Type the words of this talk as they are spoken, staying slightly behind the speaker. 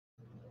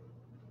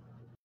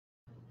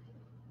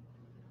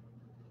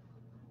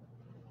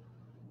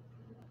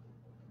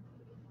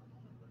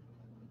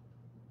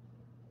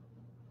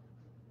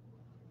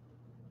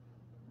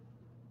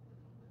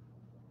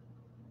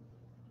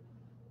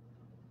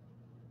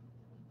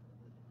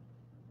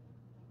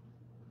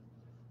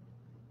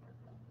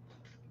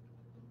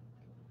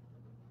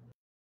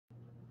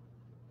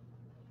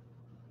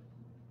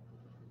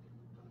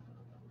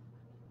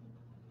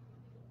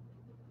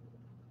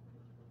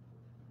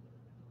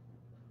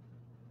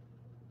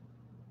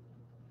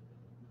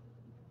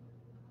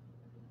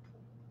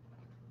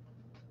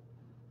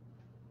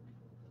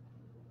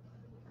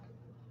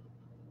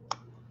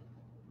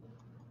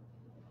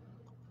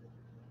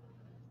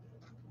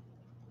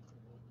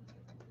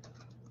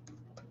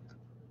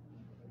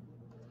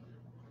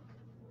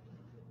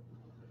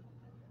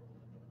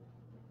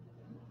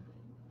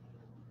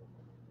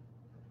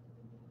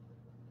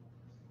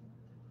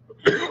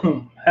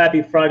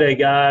Happy Friday,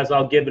 guys.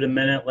 I'll give it a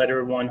minute, let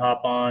everyone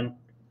hop on.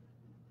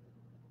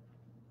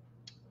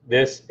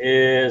 This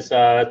is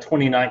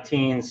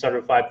 2019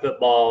 Certified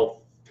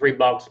Football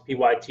 3-box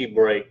PYT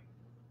break.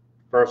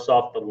 First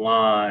off the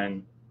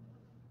line.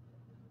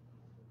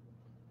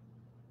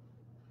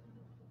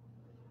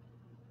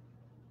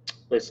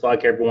 Looks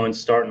like everyone's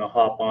starting to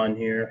hop on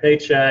here. Hey,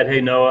 Chad. Hey,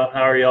 Noah.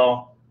 How are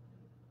y'all?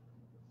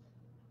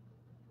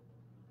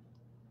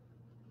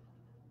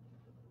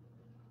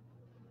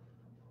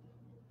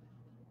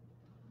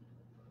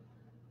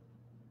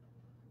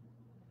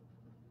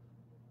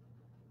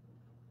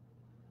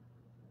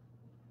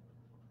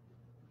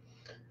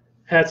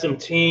 Had some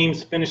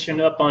teams finishing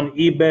up on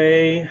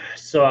eBay,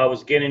 so I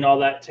was getting all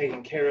that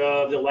taken care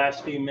of the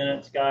last few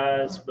minutes,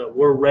 guys, but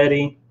we're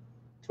ready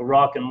to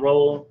rock and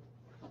roll.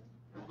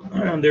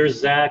 There's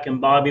Zach and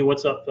Bobby.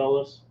 What's up,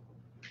 fellas?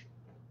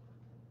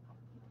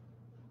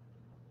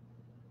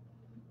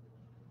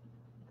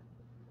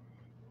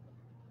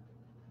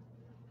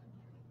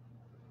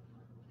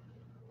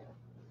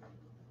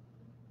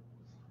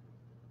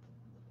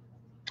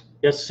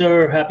 Yes,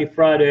 sir. Happy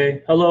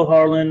Friday. Hello,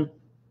 Harlan.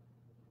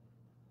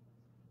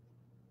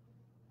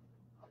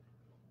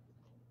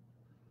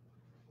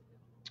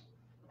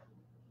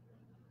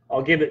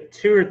 I'll give it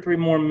 2 or 3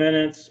 more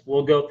minutes.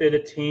 We'll go through the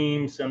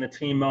teams and the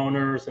team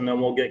owners, and then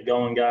we'll get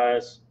going,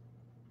 guys.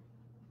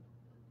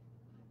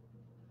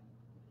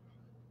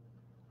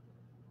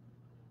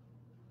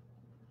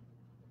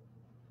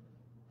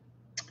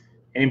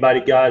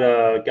 Anybody got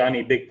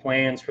any big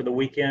plans for the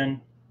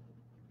weekend?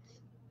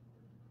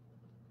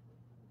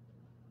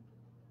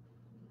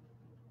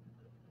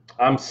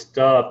 I'm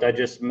stuffed. I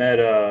just met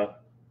a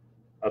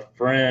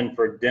friend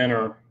for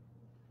dinner.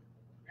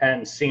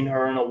 Hadn't seen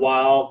her in a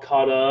while.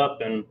 Caught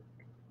up and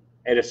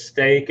ate a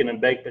steak and a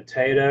baked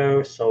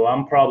potato. So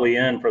I'm probably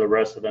in for the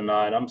rest of the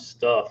night. I'm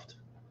stuffed.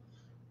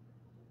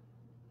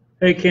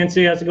 Hey,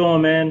 Kinsey, how's it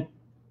going, man?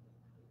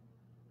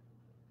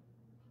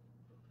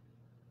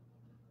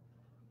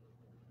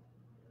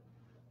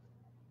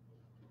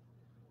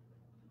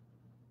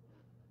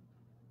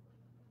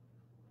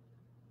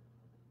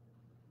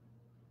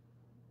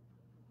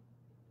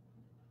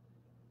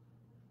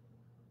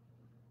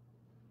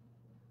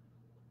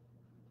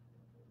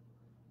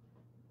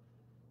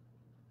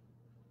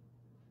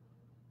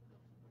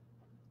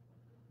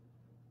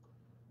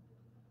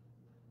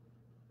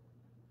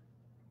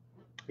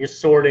 You're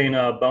sorting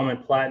Bowman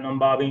Platinum,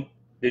 Bobby.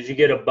 Did you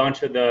get a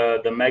bunch of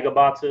the mega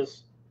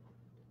boxes?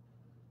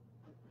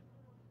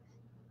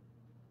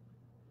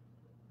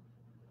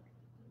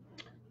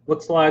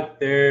 Looks like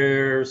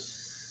there's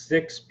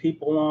 6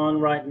 people on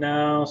right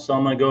now, so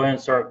I'm going to go ahead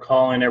and start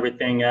calling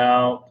everything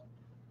out.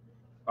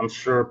 I'm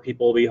sure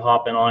people will be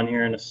hopping on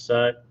here in a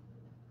sec.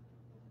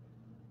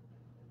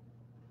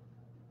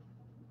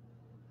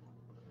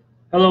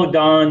 Hello,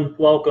 Don.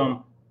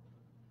 Welcome.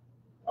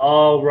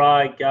 All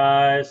right,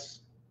 guys.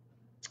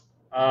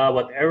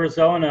 With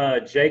Arizona,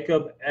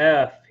 Jacob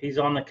F. He's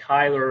on the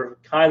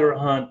Kyler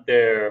hunt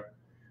there.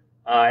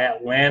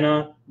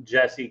 Atlanta,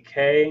 Jesse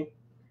K.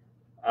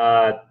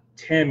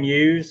 Tim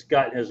Hughes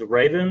got his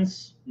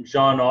Ravens.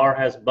 John R.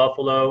 has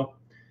Buffalo.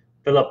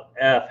 Philip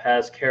F.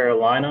 has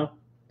Carolina.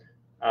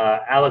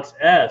 Alex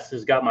S.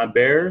 has got my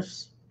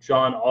Bears.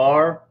 John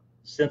R.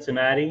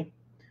 Cincinnati.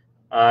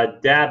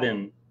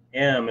 Davin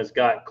M. has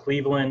got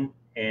Cleveland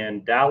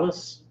and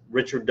Dallas.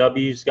 Richard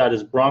W.'s got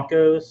his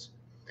Broncos.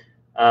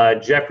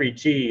 Jeffrey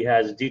G.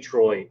 has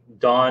Detroit.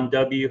 Don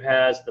W.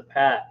 has the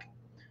Pack.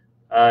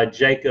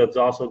 Jacobs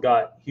also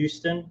got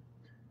Houston.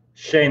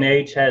 Shane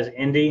H. has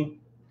Indy.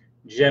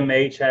 Jim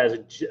H. has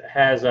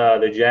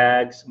the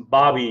Jags.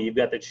 Bobby, you've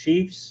got the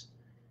Chiefs.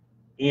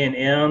 Ian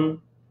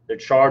M. the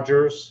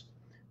Chargers.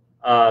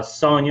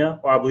 Sonia,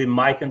 or I believe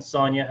Mike and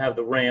Sonia have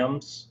the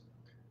Rams.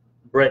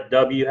 Brett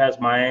W. has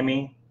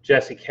Miami.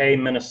 Jesse K.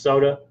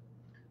 Minnesota.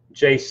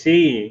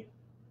 JC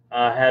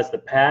has the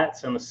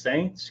Pats and the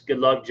Saints. Good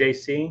luck,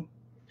 JC.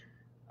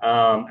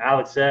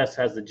 Alex S.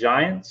 has the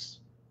Giants.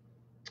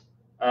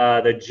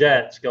 The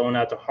Jets going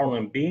out to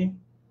Harlan B.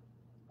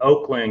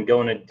 Oakland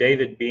going to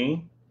David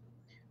B.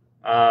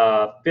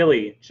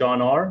 Philly,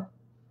 John R.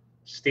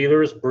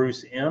 Steelers,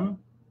 Bruce M.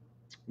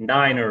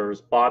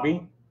 Niners,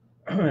 Bobby.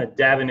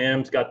 Davin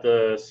M's got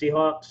the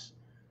Seahawks.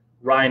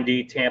 Ryan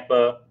D,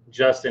 Tampa.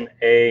 Justin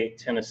A,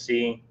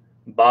 Tennessee.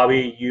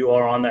 Bobby, you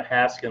are on the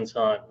Haskins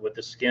hunt with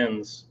the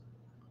Skins.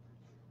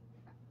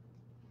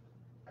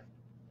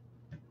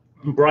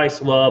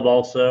 Bryce Love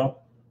also.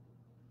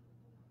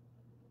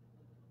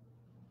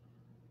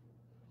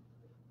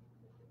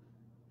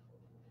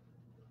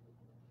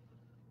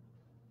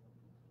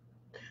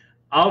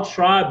 I'll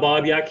try,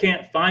 Bobby. I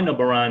can't find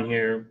them around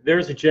here.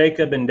 There's a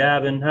Jacob and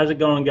Davin. How's it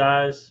going,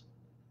 guys?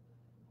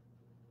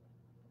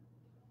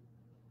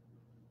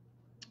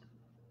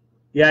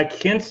 Yeah,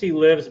 Kinsey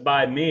lives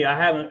by me. I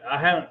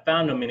haven't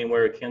found him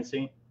anywhere,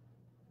 Kinsey.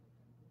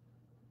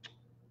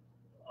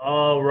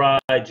 All right,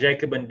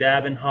 Jacob and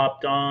Davin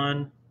hopped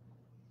on.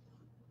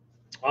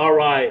 All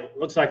right,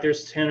 looks like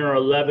there's 10 or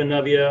 11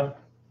 of you.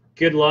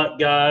 Good luck,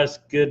 guys.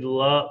 Good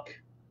luck.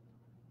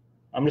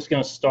 I'm just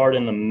going to start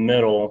in the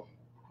middle.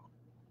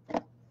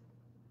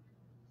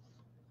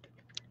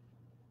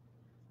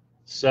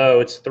 So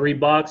it's 3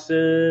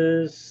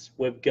 boxes.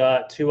 We've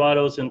got 2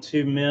 autos and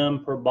 2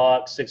 mem per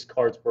box, 6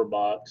 cards per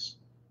box.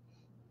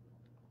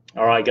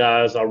 All right,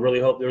 guys. I really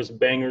hope there's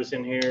bangers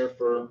in here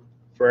for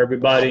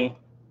everybody.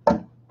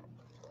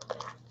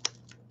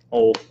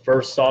 Oh,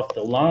 first off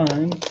the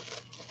line.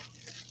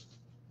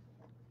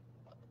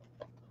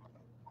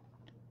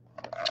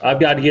 I've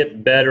got to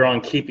get better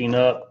on keeping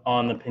up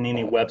on the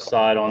Panini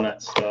website on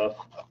that stuff.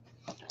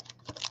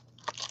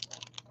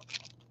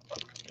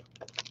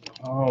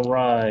 All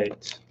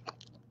right.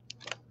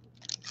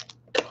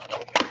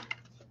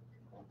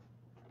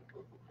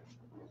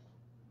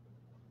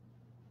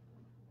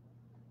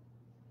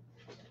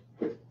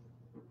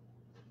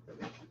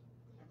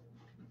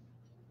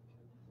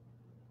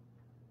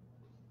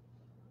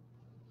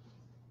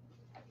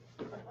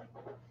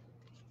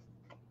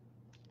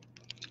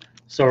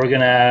 So we're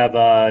going to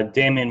have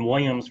Damian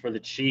Williams for the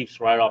Chiefs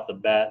right off the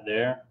bat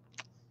there.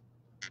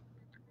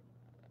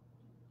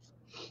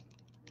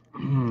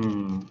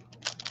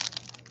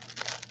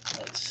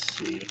 Let's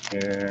see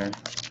here.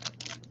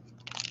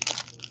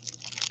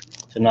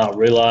 Did not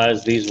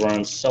realize these were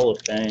in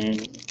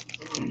cellophane.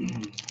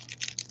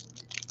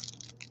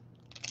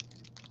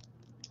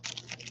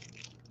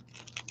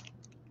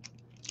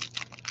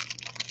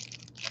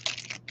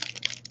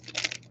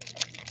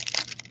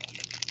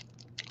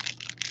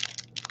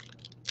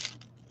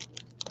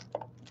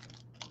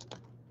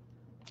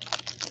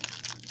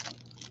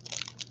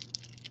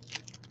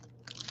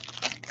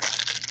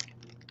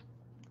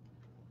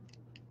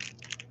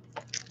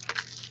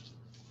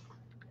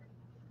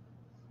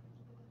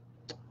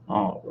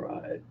 All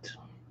right.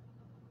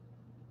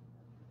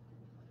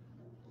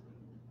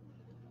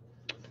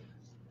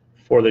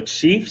 For the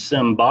Chiefs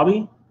and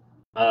Bobby,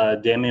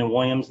 Damian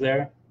Williams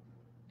there.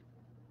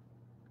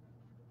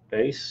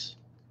 Base.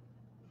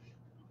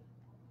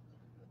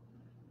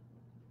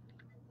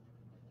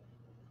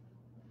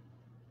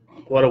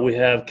 What do we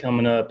have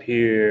coming up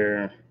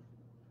here?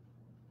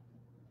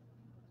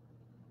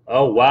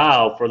 Oh,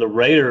 wow. For the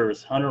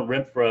Raiders, Hunter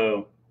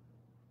Renfrow.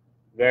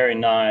 Very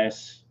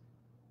nice.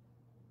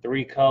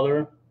 3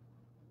 color.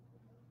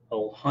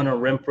 Oh, Hunter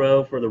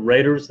Renfrow for the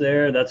Raiders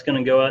there. That's going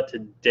to go out to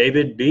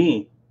David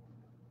B.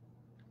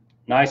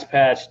 Nice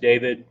patch,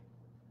 David.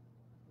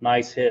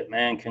 Nice hit,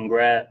 man.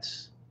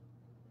 Congrats.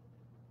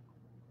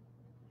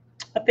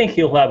 I think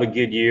he'll have a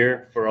good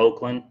year for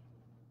Oakland.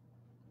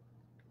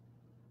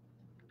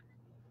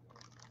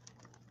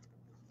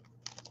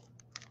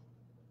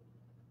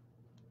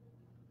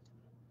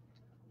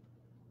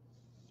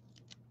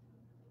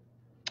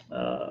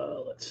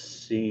 Let's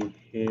see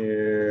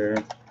here.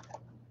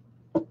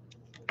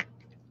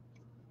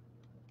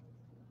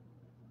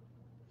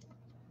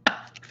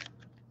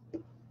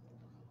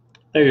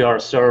 There you are,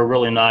 sir.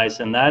 Really nice.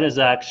 And that is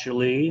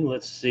actually,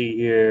 let's see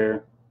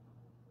here,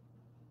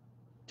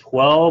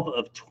 12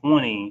 of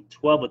 20.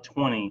 12 of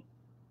 20.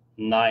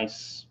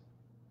 Nice.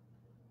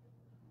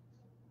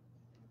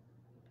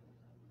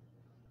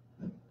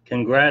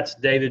 Congrats,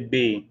 David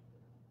B.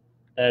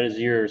 That is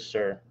yours,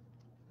 sir.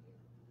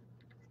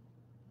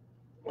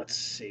 Let's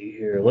see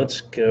here.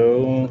 Let's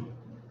go.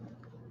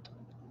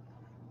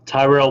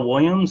 Tyrell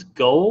Williams,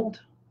 gold,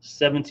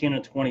 17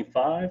 of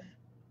 25.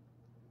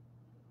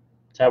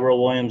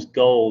 Tyrell Williams,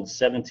 gold,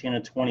 17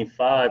 of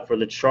 25 for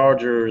the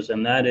Chargers,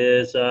 and that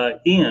is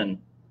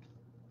Ian.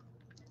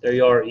 There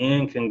you are,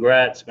 Ian.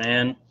 Congrats,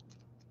 man.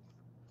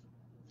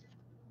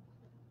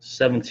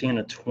 17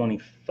 of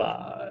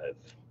 25.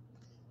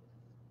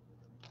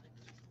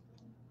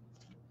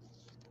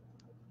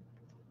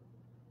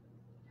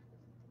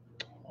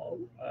 All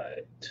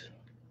right.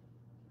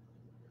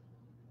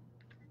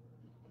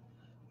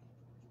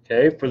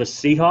 Okay, for the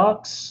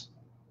Seahawks,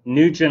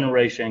 new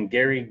generation,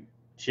 Gary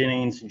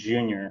Jennings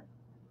Jr.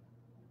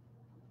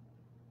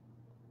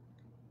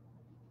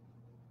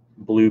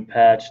 Blue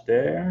patch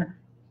there.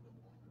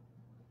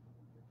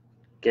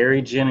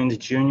 Gary Jennings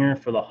Jr.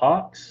 for the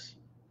Hawks.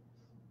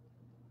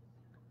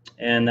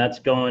 And that's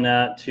going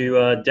out to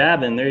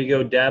Davin. There you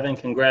go, Davin.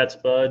 Congrats,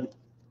 bud.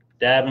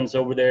 Davin's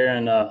over there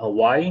in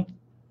Hawaii.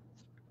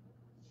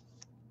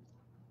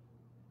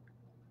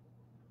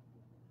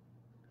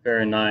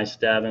 Very nice,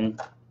 Davin.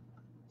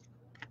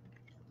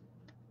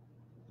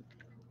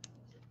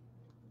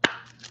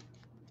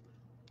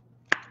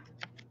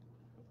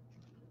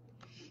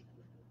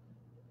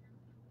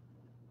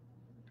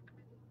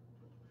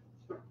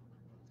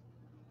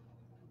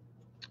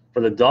 For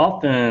the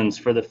Dolphins,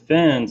 for the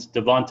Fins,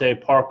 Devontae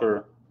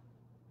Parker.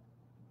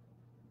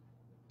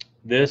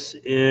 This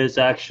is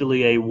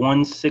actually a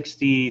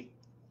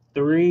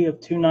 163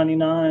 of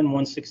 299,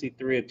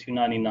 163 of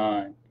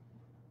 299.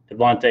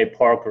 Devontae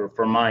Parker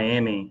for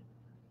Miami.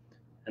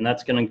 And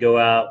that's going to go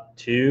out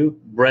to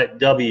Brett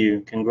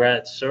W.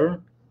 Congrats,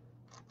 sir.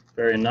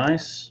 Very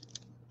nice.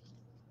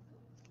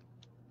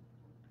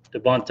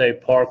 Devontae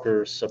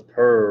Parker,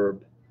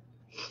 superb.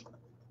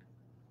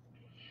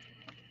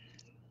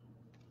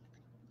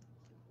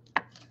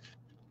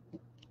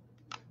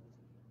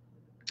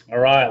 All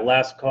right,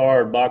 last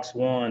card, box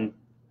 1.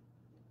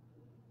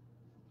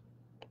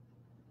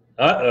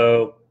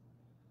 Uh-oh.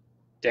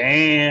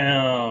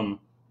 Damn.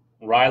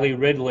 Riley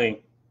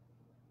Ridley.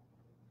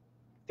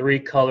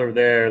 3-color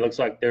there. Looks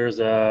like there's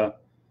a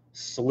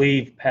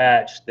sleeve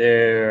patch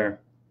there.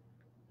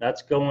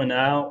 That's going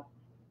out.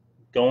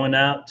 Going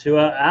out to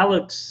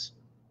Alex.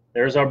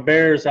 There's our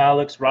Bears,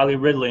 Alex. Riley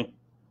Ridley.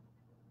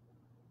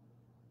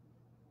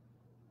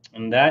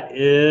 And that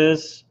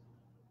is,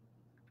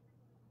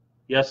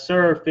 yes,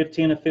 sir,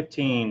 15 of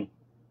 15.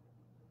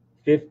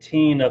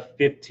 15 of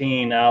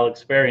 15,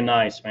 Alex. Very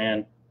nice,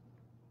 man.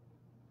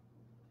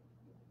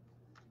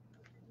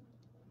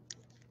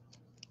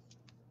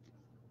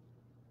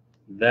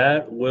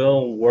 That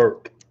will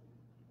work.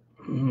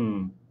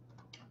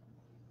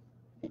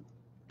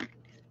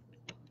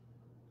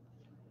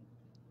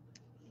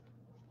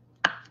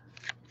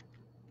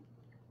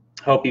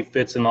 Hope he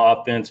fits in the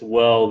offense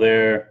well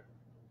there.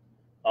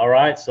 All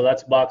right, so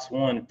that's box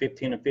 1,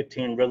 15 of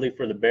 15 Ridley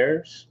for the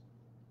Bears.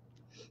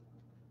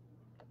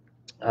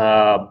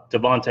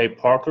 Devontae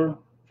Parker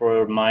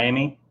for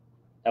Miami.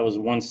 That was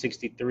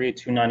 163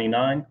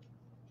 299.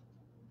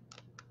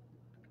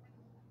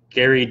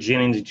 Gary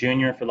Jennings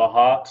Jr. for the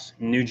Hawks,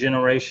 new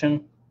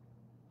generation.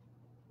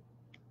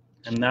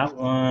 And that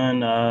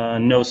one,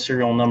 no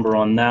serial number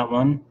on that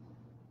one.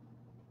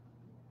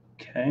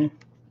 Okay.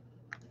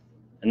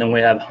 And then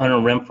we have Hunter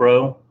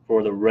Renfrow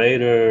for the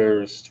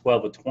Raiders,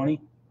 12 of 20.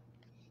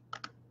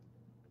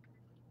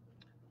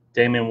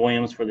 Damian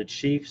Williams for the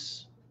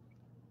Chiefs.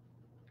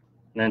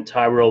 And then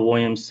Tyrell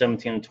Williams,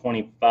 17 of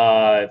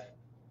 25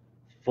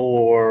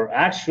 for,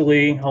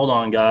 actually, hold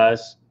on,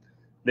 guys.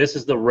 This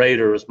is the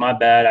Raiders. My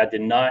bad. I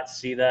did not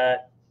see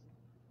that.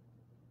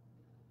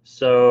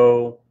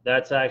 So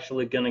that's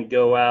actually going to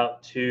go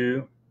out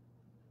to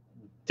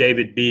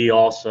David B.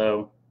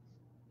 also.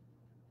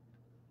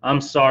 I'm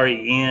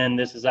sorry, Ian.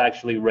 This is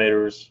actually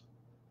Raiders.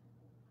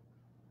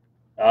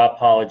 I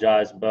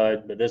apologize,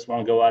 bud, but this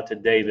won't go out to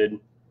David.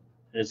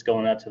 It's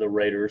going out to the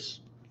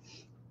Raiders.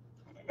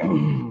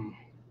 Hang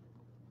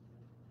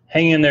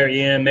in there,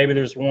 Ian. Maybe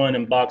there's one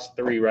in box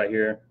 3 right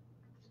here.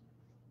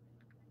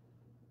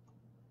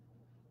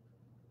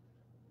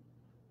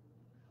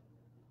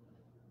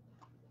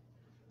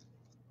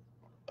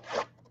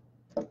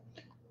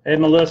 Hey,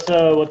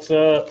 Melissa, what's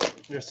up?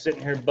 You're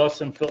sitting here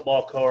busting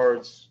football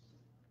cards.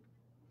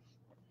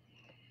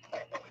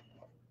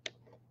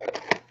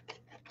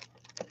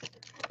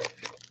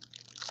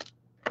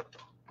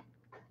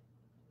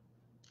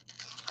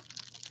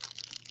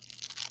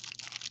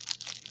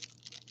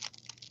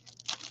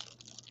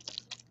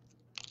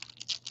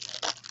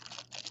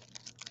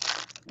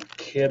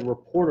 Kid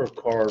reporter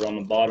card on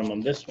the bottom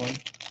of this one.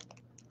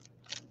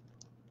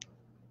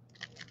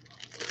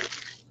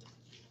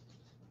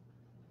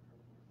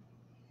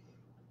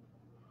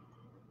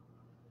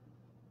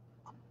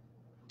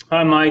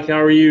 Hi, Mike. How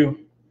are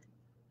you?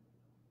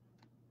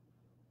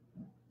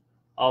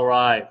 All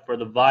right. For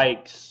the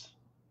Vikes,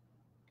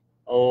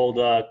 old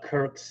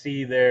Kirk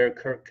C there,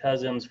 Kirk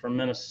Cousins from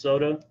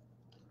Minnesota.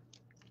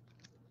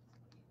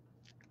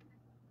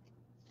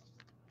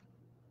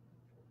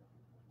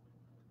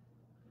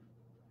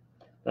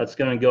 That's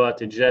going to go out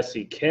to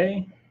Jesse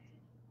K.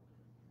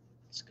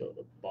 Let's go to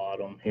the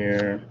bottom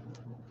here.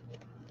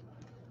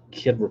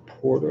 Kid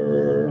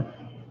reporter.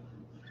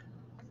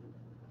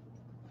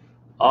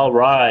 All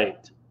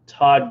right.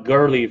 Todd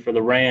Gurley for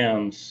the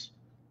Rams.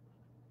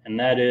 And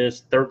that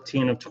is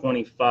 13 of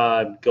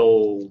 25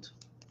 gold.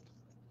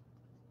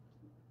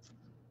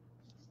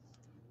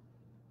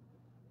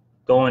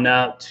 Going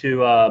out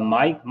to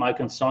Mike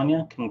and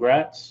Sonia.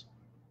 Congrats.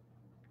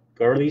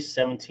 Gurley,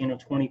 17 of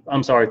 20.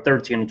 I'm sorry,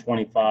 13 of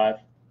 25.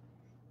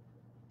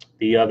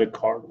 The other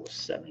card was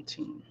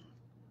 17.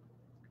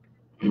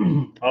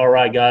 All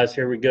right, guys,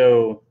 here we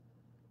go.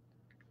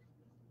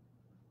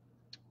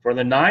 For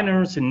the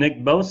Niners and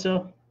Nick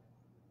Bosa,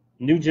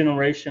 new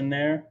generation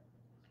there.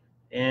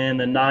 And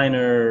the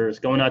Niners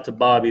going out to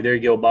Bobby. There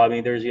you go,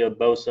 Bobby. There's your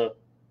Bosa.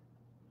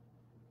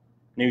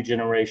 New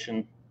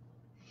generation.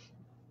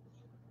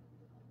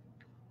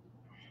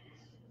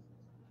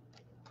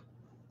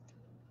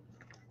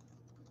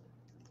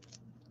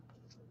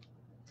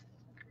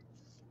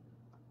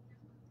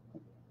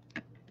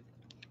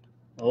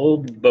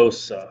 Old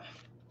Bosa.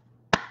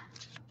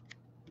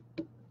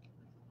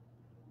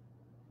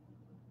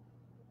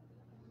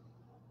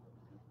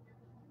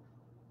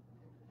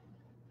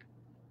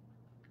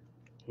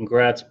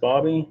 Congrats,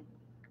 Bobby.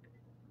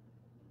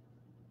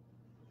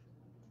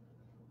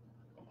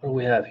 What do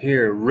we have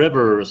here?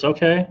 Rivers.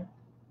 Okay.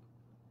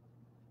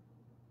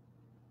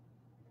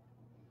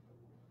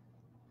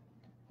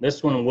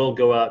 This one will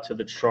go out to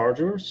the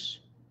Chargers.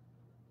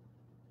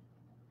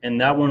 And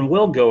that one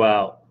will go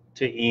out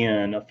to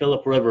Ian,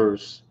 Phillip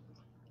Rivers.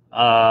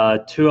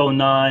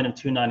 209 of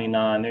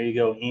 299. There you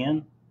go,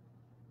 Ian.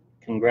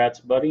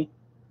 Congrats, buddy.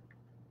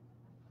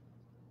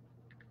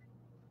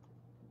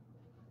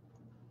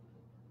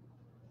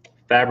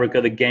 Fabric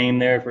of the game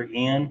there for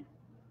Ian.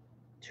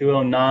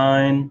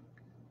 209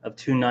 of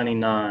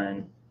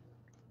 299.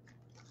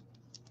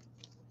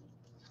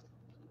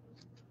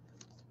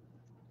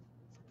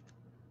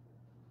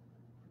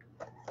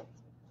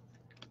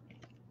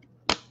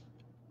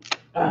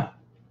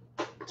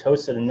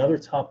 Toasted another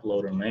top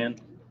loader, man.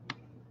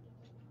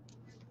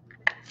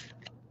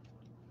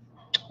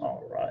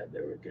 All right,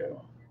 there we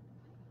go.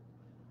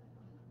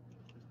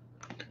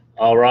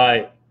 All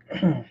right.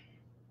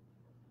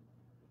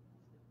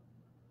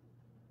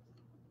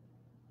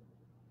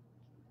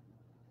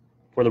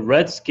 For the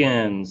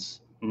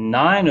Redskins,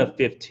 9 of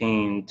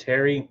 15,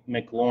 Terry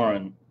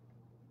McLaurin.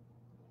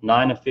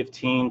 9 of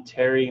 15,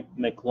 Terry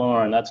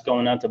McLaurin. That's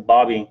going out to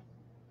Bobby.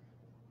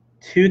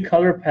 2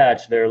 color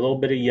patch there, a little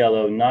bit of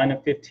yellow. 9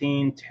 of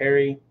 15,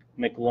 Terry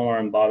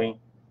McLaurin, Bobby.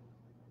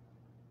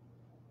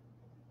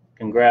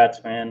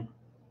 Congrats, man.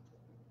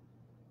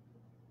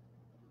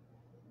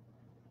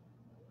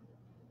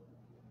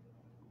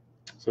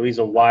 So he's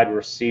a wide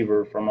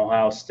receiver from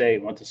Ohio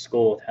State. Went to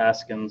school with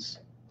Haskins.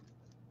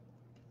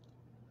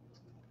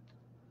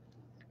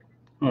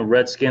 The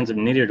Redskins have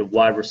needed a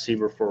wide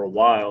receiver for a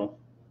while.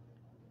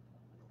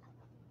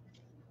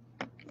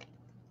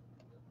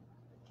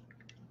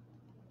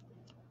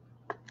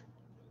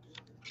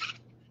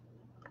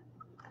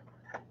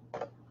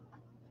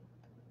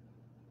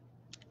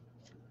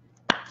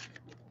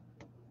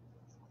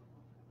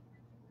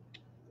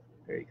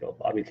 There you go,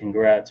 Bobby.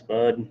 Congrats,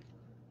 bud.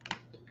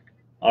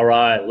 All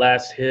right,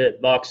 last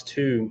hit, box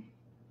 2.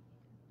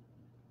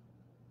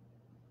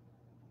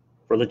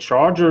 For the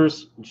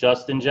Chargers,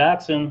 Justin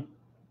Jackson.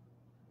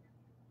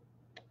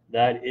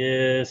 That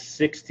is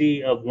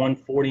 60 of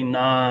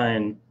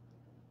 149.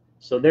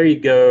 So there you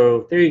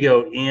go. There you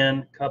go,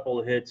 Ian. Couple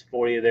of hits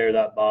for you there,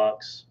 that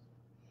box.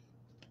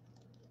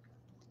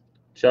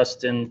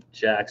 Justin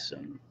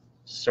Jackson,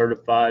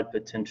 certified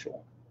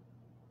potential.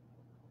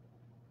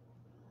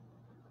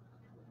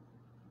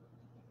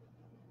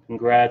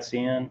 Congrats,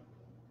 Ian.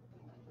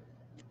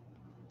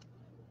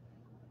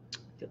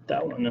 Get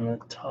that one in the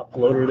top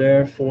loader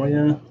there for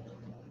you.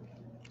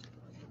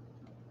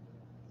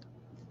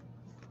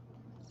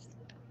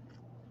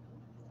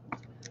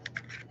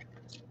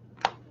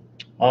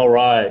 All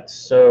right,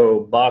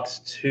 so box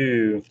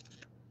 2,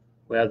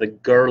 we have the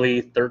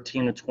Gurley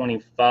 13 of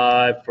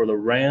 25 for the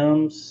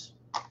Rams.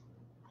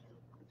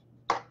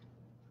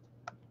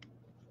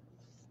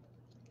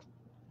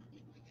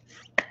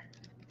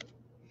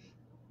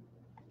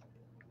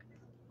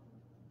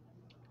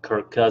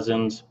 Kirk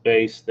Cousins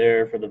base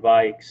there for the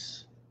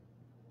Vikes.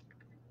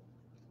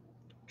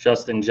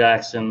 Justin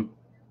Jackson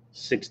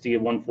 60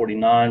 of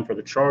 149 for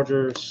the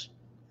Chargers.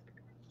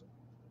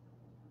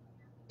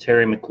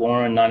 Terry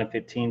McLaurin 9 of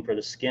 15 for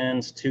the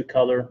Skins.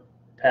 2-color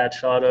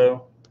patch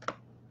auto.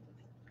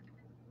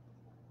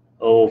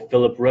 Oh,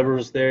 Phillip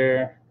Rivers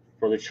there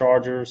for the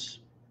Chargers.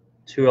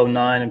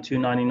 209 and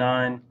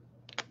 299.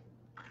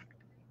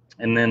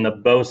 And then the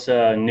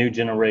Bosa new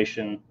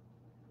generation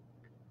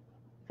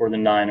for the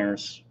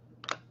Niners.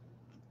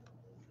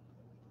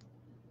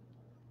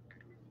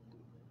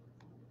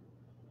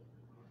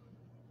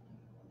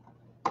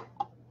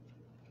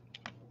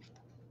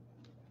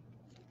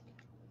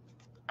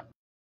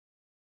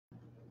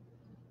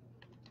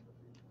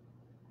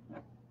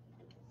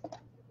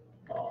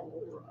 All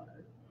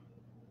right.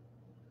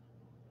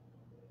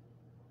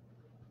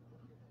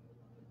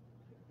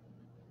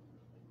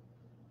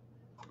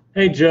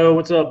 Hey, Joe,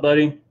 what's up,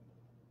 buddy?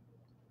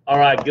 All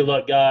right, good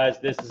luck, guys.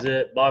 This is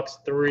it. Box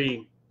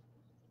 3.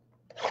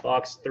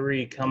 Box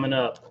 3 coming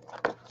up.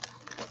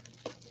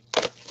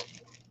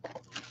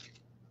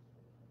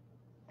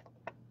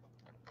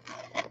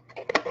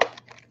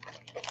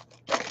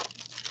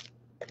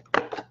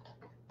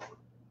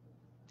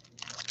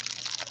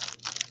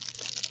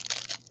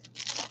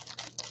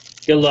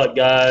 Good luck,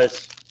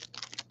 guys.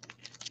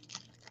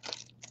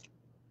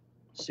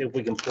 See if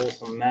we can pull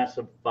some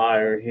massive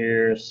fire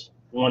here.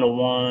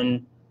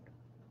 101,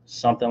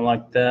 something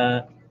like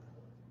that.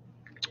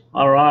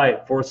 All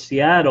right, for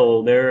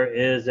Seattle, there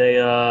is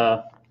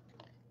a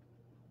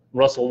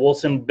Russell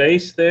Wilson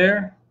base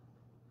there.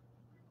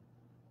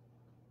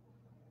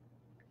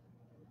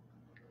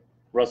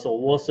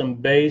 Russell Wilson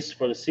base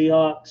for the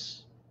Seahawks.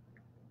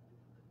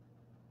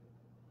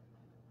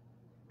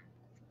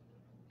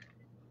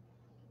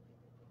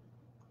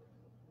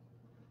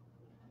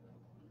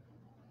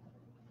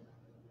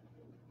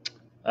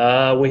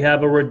 We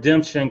have a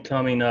redemption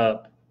coming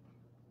up.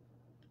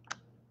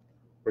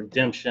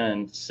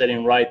 Redemption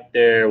sitting right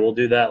there. We'll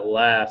do that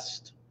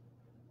last.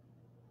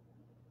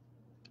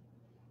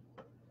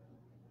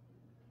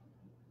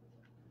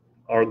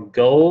 Our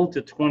goal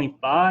to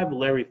 25,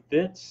 Larry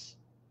Fitz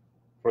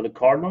for the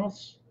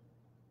Cardinals.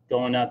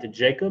 Going out to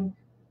Jacob.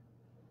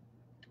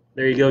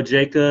 There you go,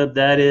 Jacob.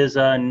 That is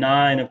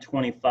 9 of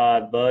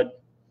 25, bud.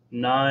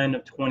 9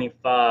 of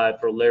 25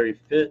 for Larry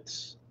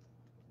Fitz.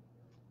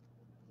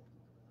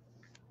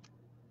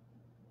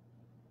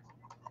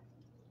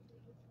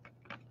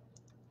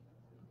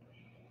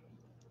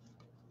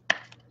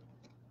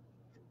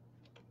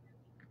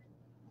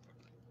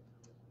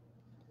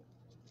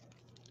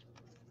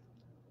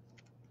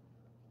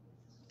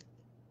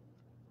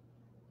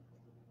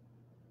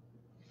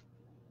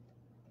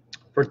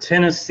 For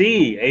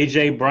Tennessee,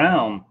 A.J.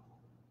 Brown,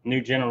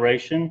 new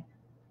generation.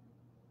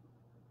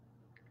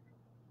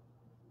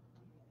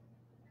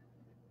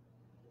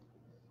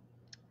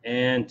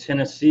 And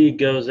Tennessee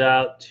goes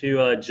out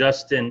to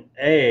Justin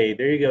A.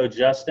 There you go,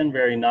 Justin.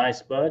 Very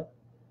nice, bud.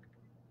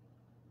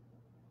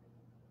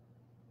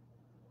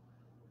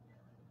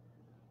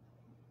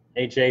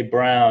 A.J.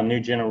 Brown, new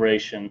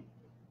generation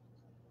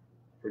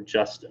for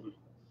Justin.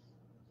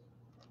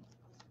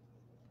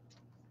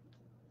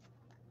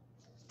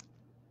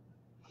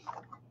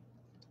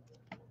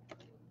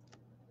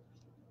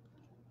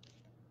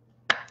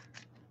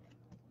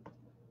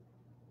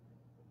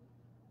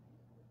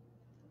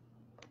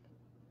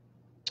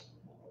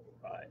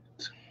 Right.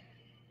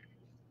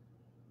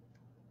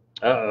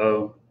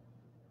 Uh-oh.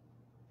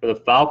 For the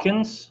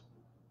Falcons,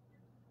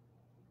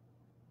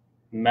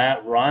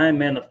 Matt Ryan.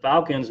 Man, the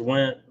Falcons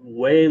went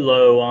way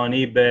low on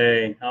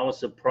eBay. I was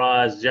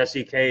surprised.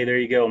 Jesse K, there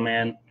you go,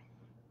 man.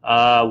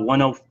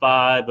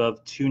 105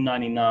 of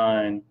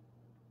 299.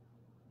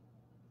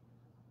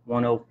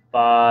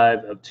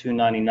 105 of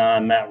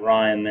 299. Matt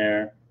Ryan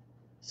there.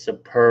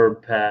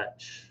 Superb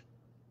patch.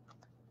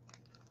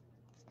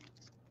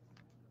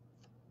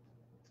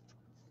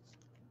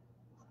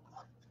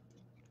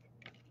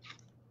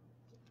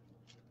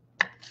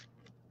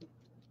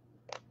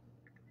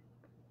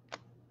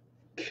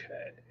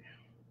 Okay.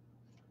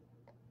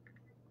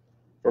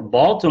 For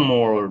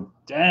Baltimore,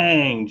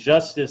 dang,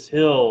 Justice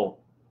Hill.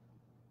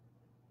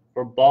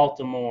 For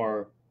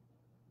Baltimore,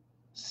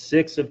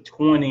 6 of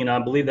 20, and I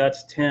believe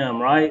that's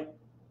Tim, right?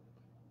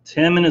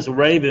 Tim and his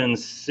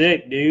Ravens,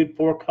 sick, dude.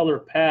 4-color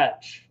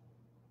patch.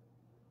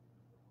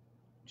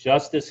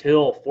 Justice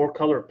Hill,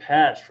 4-color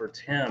patch for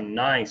Tim.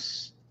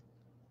 Nice.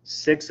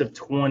 6 of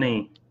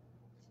 20.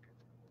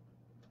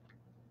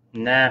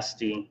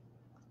 Nasty.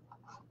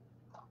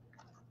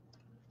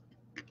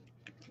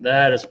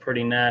 That is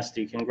pretty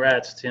nasty.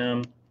 Congrats,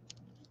 Tim.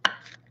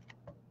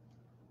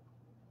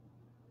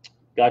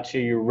 Got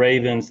you your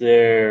Ravens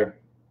there.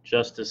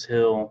 Justice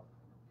Hill.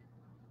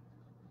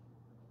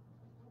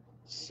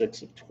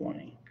 6 of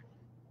 20.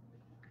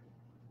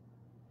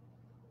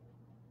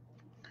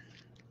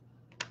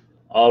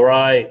 All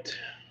right.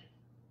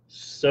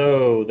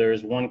 So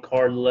there's one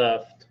card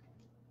left.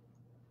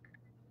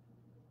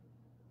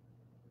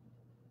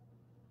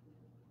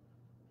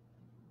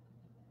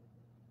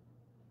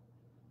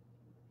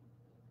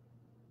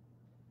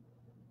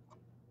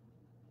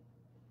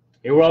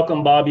 You're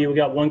welcome, Bobby. We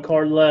got one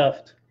card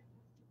left.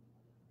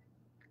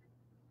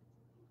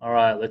 All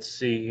right, let's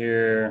see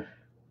here.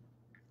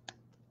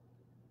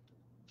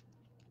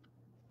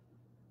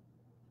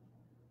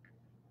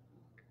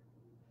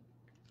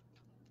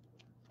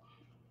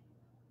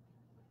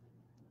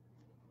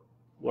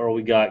 What do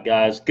we got,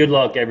 guys? Good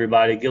luck,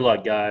 everybody. Good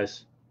luck,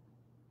 guys.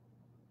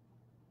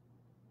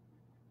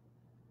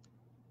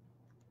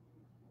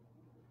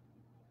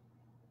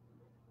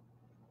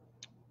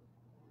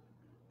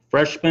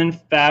 Freshman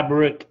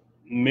Fabric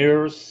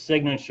Mirror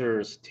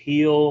Signatures,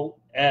 Teal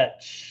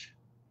Etch.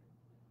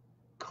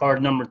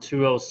 Card number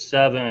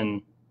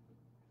 207.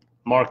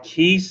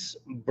 Marquise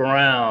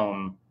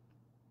Brown.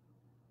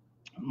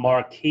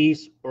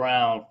 Marquise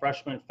Brown.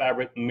 Freshman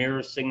Fabric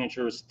Mirror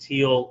Signatures,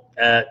 Teal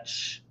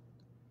Etch.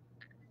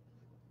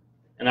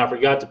 And I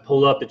forgot to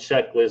pull up the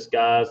checklist,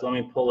 guys. Let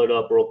me pull it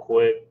up real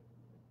quick.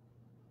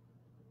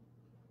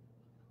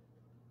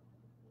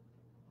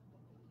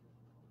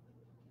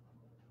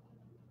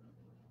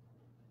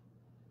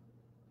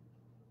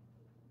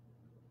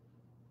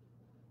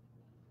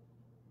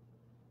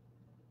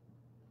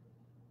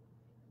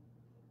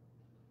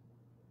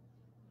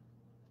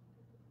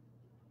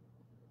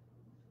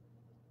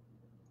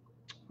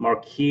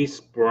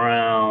 Marquise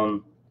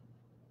Brown.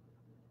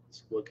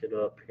 Let's look it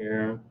up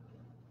here.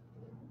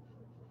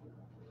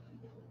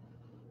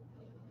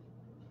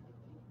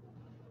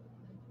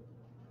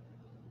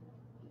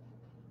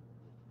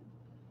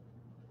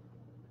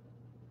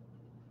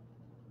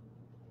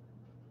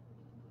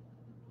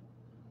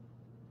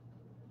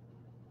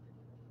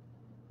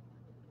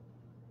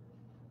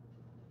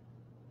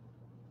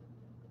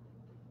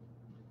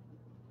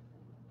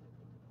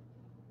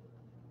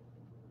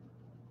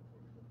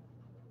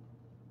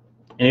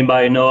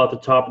 Anybody know off the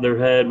top of their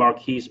head,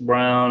 Marquise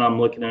Brown? I'm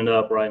looking it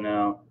up right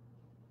now.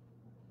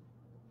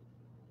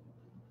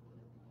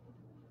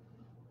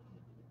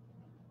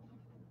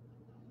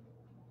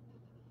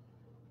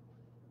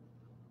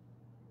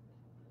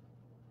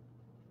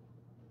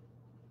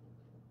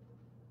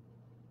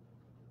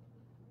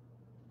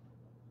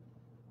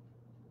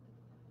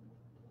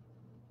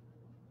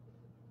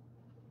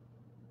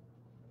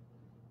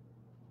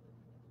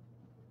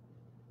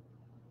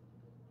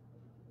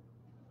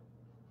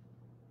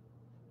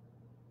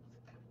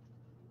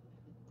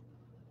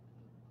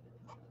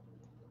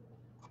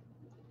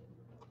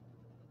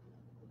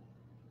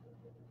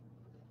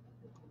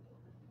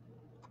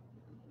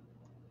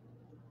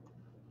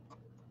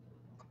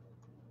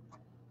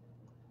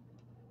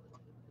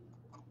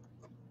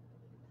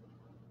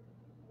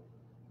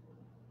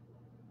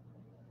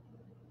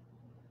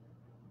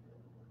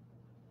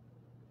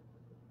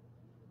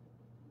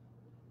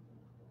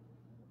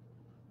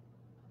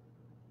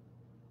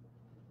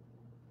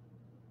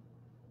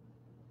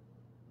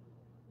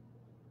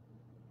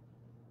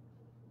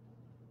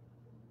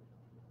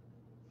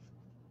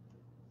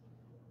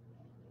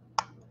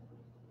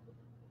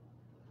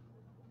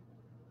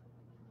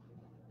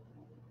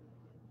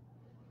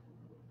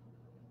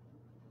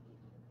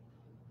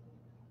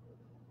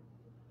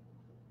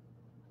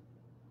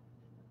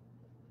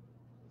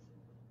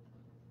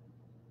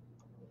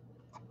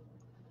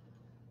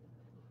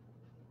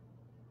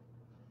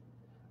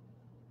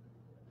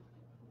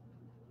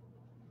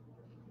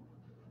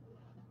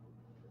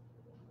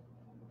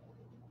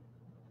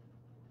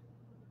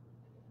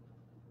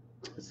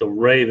 It's the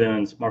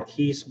Ravens.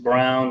 Marquise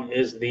Brown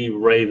is the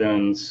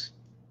Ravens.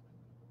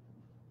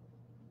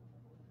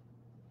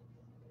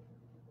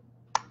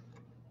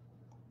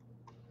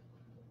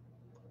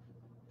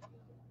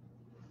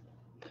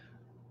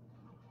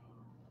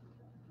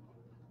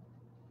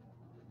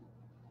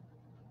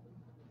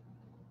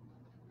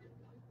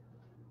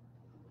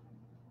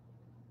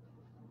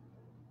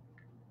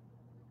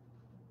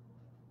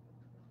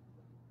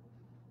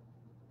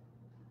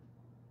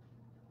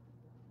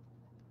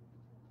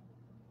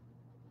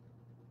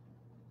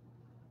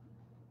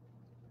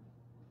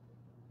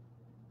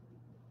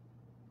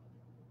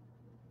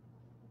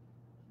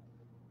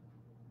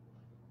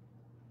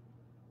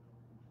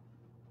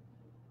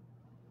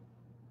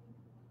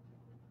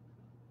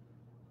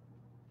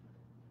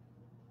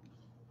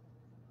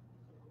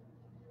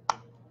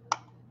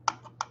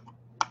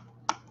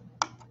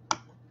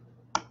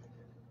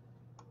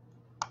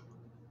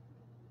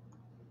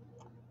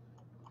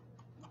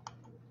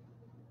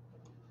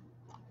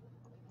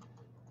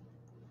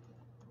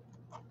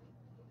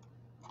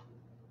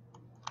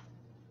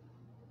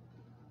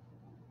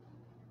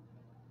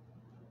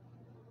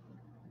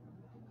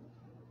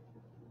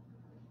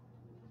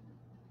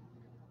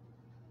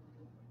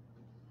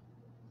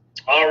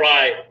 All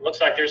right, looks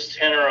like there's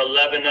 10 or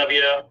 11 of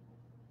you.